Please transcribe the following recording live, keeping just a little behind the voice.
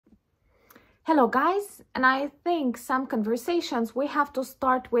Hello guys, and I think some conversations we have to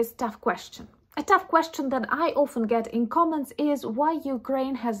start with tough question. A tough question that I often get in comments is why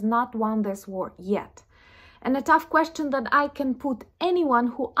Ukraine has not won this war yet. And a tough question that I can put anyone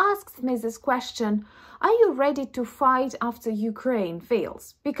who asks me this question, are you ready to fight after Ukraine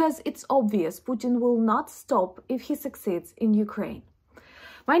fails? Because it's obvious Putin will not stop if he succeeds in Ukraine.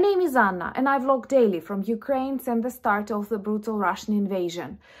 My name is Anna and I vlog daily from Ukraine since the start of the brutal Russian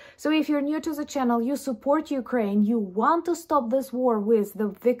invasion. So if you're new to the channel, you support Ukraine, you want to stop this war with the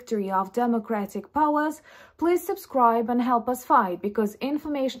victory of democratic powers, please subscribe and help us fight, because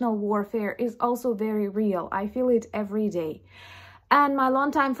informational warfare is also very real. I feel it every day. And my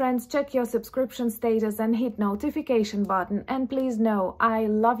longtime friends, check your subscription status and hit notification button, and please know I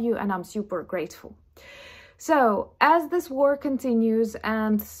love you and I'm super grateful. So, as this war continues,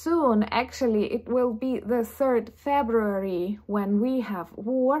 and soon, actually, it will be the 3rd February when we have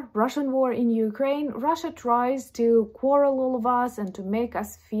Russian war in Ukraine, Russia tries to quarrel all of us and to make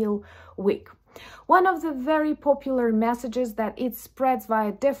us feel weak. One of the very popular messages that it spreads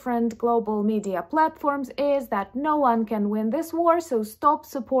via different global media platforms is that no one can win this war, so stop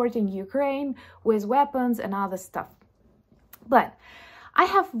supporting Ukraine with weapons and other stuff. But I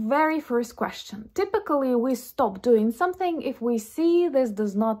have very first question. Typically, we stop doing something if we see this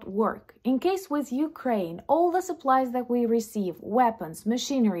does not work. In case with Ukraine, all the supplies that we receive, weapons,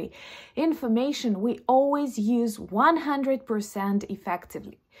 machinery, information, we always use 100%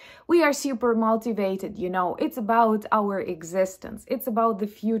 effectively. We are super motivated, you know, it's about our existence. It's about the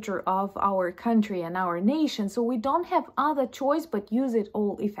future of our country and our nation. So we don't have other choice but use it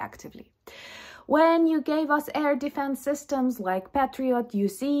all effectively. When you gave us air defense systems like Patriot, you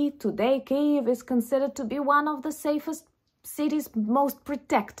see, today Kyiv is considered to be one of the safest cities, most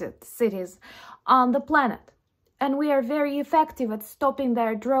protected cities on the planet. And we are very effective at stopping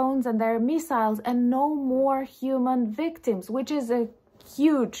their drones and their missiles, and no more human victims, which is a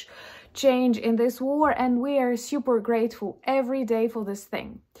huge change in this war, and we are super grateful every day for this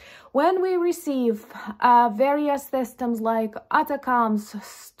thing. When we receive various systems like ATACMS,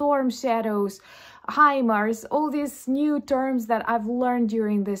 Storm Shadows, HIMARS, all these new terms that I've learned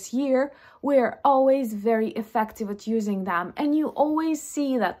during this year, we're always very effective at using them. And you always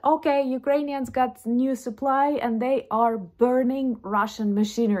see that, okay, Ukrainians got new supply and they are burning Russian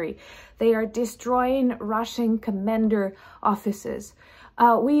machinery. They are destroying Russian commander offices.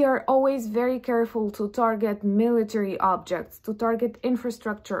 We are always very careful to target military objects, to target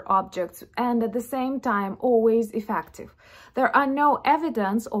infrastructure objects, and at the same time, always effective. There are no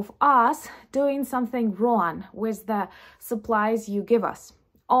evidence of us doing something wrong with the supplies you give us.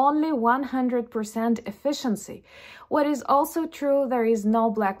 Only 100% efficiency. What is also true, there is no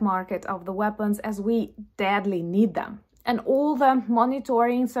black market of the weapons as we badly need them. And all the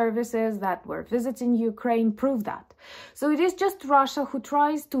monitoring services that were visiting Ukraine prove that. So it is just Russia who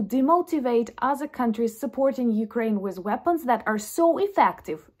tries to demotivate other countries supporting Ukraine with weapons that are so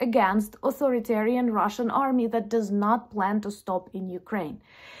effective against authoritarian Russian army that does not plan to stop in Ukraine.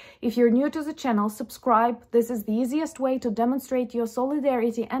 If you're new to the channel, subscribe. This is the easiest way to demonstrate your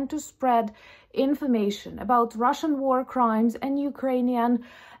solidarity and to spread information about Russian war crimes and Ukrainian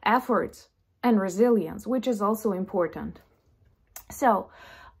efforts and resilience, which is also important. So,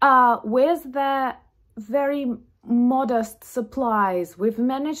 with the very modest supplies, we've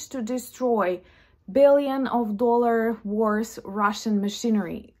managed to destroy billions of dollars worth Russian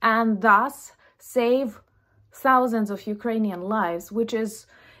machinery and thus save thousands of Ukrainian lives, which is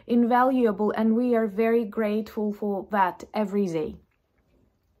invaluable, and we are very grateful for that every day.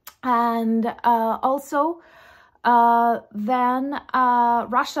 And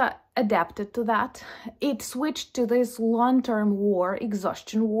Russia adapted to that. It switched to this long-term war,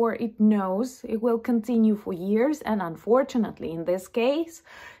 exhaustion war. It knows it will continue for years, and unfortunately, in this case,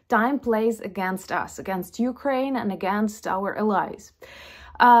 time plays against us, against Ukraine and against our allies.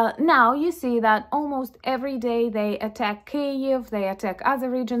 Now you see that almost every day they attack Kyiv, they attack other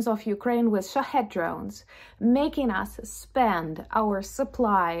regions of Ukraine with Shahed drones, making us spend our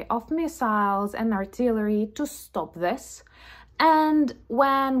supply of missiles and artillery to stop this. And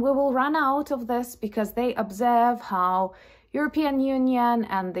when we will run out of this, because they observe how European Union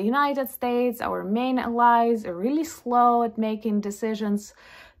and the United States, our main allies, are really slow at making decisions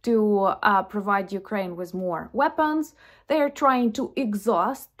to provide Ukraine with more weapons, they are trying to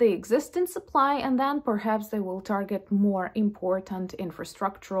exhaust the existing supply, and then perhaps they will target more important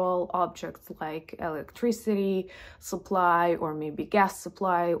infrastructural objects like electricity supply, or maybe gas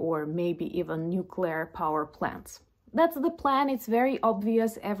supply, or maybe even nuclear power plants. That's the plan. It's very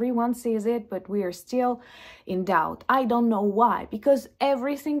obvious. Everyone sees it, but we are still in doubt. I don't know why, because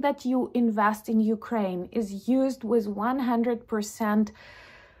everything that you invest in Ukraine is used with 100%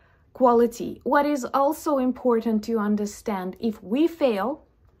 quality. What is also important to understand, if we fail,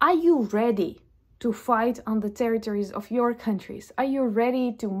 are you ready to fight on the territories of your countries? Are you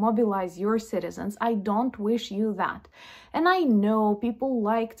ready to mobilize your citizens? I don't wish you that. And I know people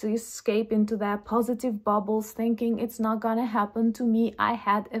like to escape into their positive bubbles thinking it's not gonna happen to me. I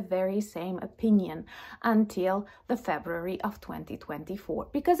had a very same opinion until the February of 2024,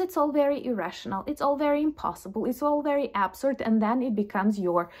 because it's all very irrational, it's all very impossible, it's all very absurd, and then it becomes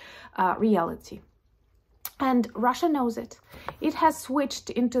your reality. And Russia knows it. It has switched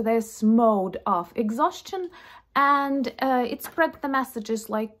into this mode of exhaustion, and it spread the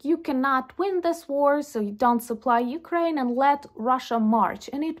messages like, you cannot win this war, so you don't supply Ukraine and let Russia march.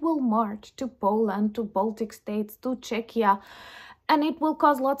 And it will march to Poland, to Baltic states, to Czechia, and it will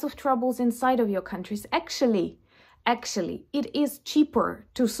cause lots of troubles inside of your countries. Actually, it is cheaper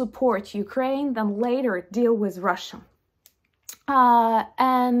to support Ukraine than later deal with Russia.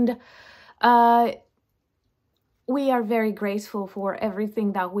 We are very grateful for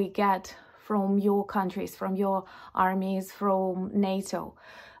everything that we get from your countries, from your armies, from NATO.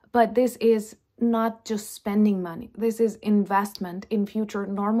 But this is not just spending money. This is investment in future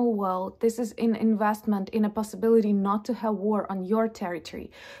normal world. This is an investment in a possibility not to have war on your territory.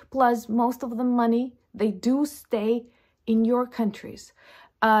 Plus, most of the money, they do stay in your countries.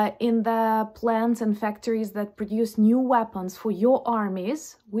 In the plants and factories that produce new weapons for your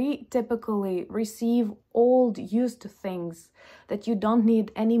armies, we typically receive old used things that you don't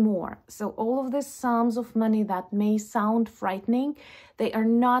need anymore. So all of these sums of money that may sound frightening, they are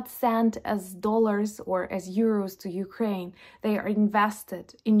not sent as dollars or as euros to Ukraine. They are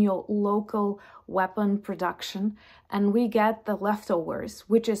invested in your local weapon production, and we get the leftovers,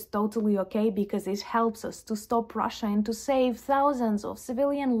 which is totally okay because it helps us to stop Russia and to save thousands of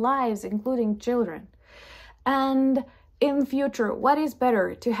civilian lives, including children. And in future, what is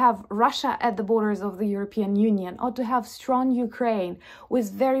better, to have Russia at the borders of the European Union or to have strong Ukraine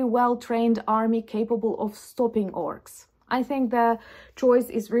with very well-trained army capable of stopping orcs? I think the choice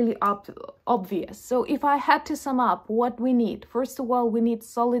is really obvious. So if I had to sum up what we need, first of all, we need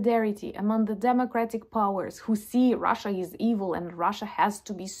solidarity among the democratic powers who see Russia is evil and Russia has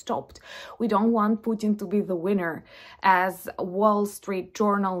to be stopped. We don't want Putin to be the winner, as Wall Street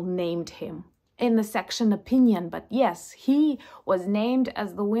Journal named him in the section opinion. But yes, he was named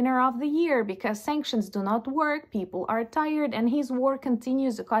as the winner of the year because sanctions do not work, people are tired, and his war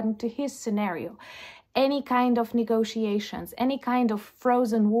continues according to his scenario. Any kind of negotiations, any kind of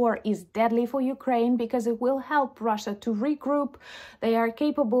frozen war is deadly for Ukraine because it will help Russia to regroup. They are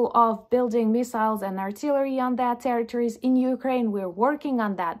capable of building missiles and artillery on their territories. In Ukraine, we're working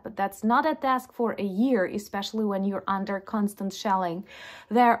on that, but that's not a task for a year, especially when you're under constant shelling.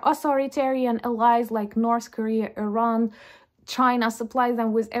 Their authoritarian allies like North Korea, Iran, China supply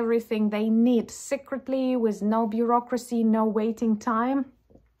them with everything they need secretly, with no bureaucracy, no waiting time.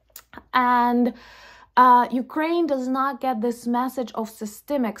 And Ukraine does not get this message of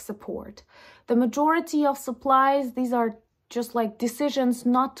systemic support. The majority of supplies, these are just like decisions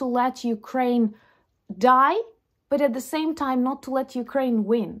not to let Ukraine die, but at the same time not to let Ukraine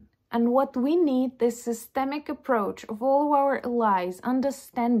win. And what we need, this systemic approach of all of our allies,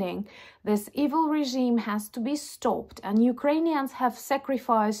 understanding this evil regime has to be stopped, and Ukrainians have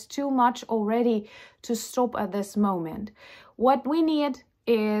sacrificed too much already to stop at this moment. What we need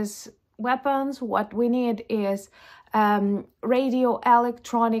is weapons, what we need is radio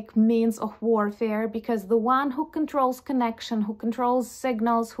electronic means of warfare, because the one who controls connection, who controls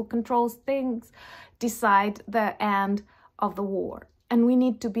signals, who controls things, decide the end of the war. And we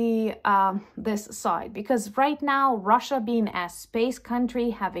need to be this side, because right now Russia, being a space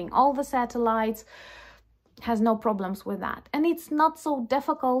country, having all the satellites, has no problems with that. And it's not so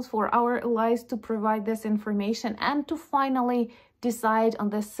difficult for our allies to provide this information and to finally decide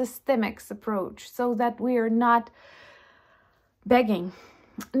on the systemic approach, so that we are not begging,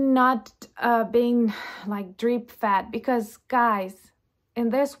 not being like drip fed. Because guys,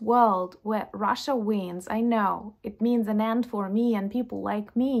 in this world where Russia wins, I know it means an end for me and people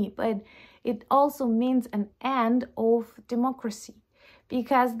like me, but it also means an end of democracy,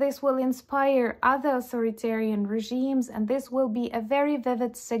 because this will inspire other authoritarian regimes, and this will be a very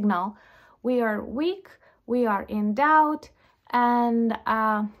vivid signal. We are weak, we are in doubt, and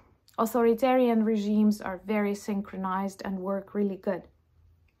authoritarian regimes are very synchronized and work really good.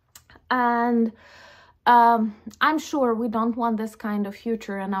 And I'm sure we don't want this kind of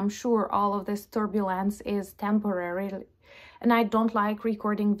future, and I'm sure all of this turbulence is temporary. And I don't like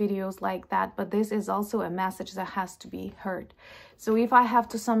recording videos like that, but this is also a message that has to be heard. So if I have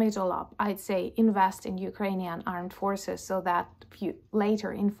to sum it all up, I'd say invest in Ukrainian armed forces so that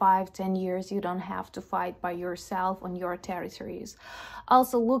later in 5-10 years, you don't have to fight by yourself on your territories.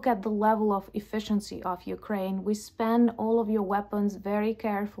 Also, look at the level of efficiency of Ukraine. We spend all of your weapons very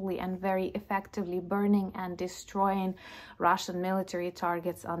carefully and very effectively burning and destroying Russian military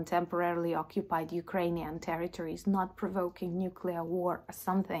targets on temporarily occupied Ukrainian territories, not provoking nuclear war or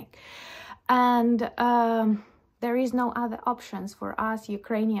something. And there is no other options for us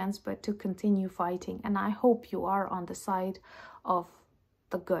Ukrainians but to continue fighting. And I hope you are on the side of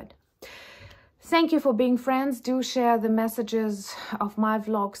the good. Thank you for being friends. Do share the messages of my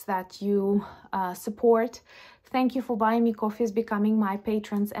vlogs that you support. Thank you for buying me coffees, becoming my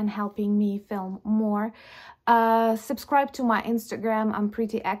patrons, and helping me film more. Subscribe to my Instagram. I'm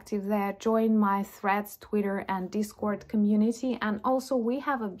pretty active there. Join my Threads, Twitter, and Discord community. And also, we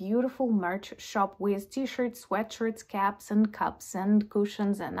have a beautiful merch shop with t-shirts, sweatshirts, caps, and cups, and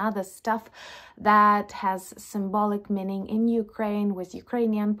cushions, and other stuff that has symbolic meaning in Ukraine with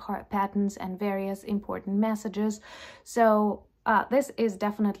Ukrainian patterns and various important messages. So this is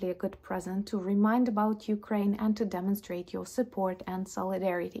definitely a good present to remind about Ukraine and to demonstrate your support and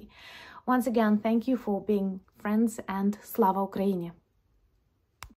solidarity. Once again, thank you for being friends, and Slava Ukraini!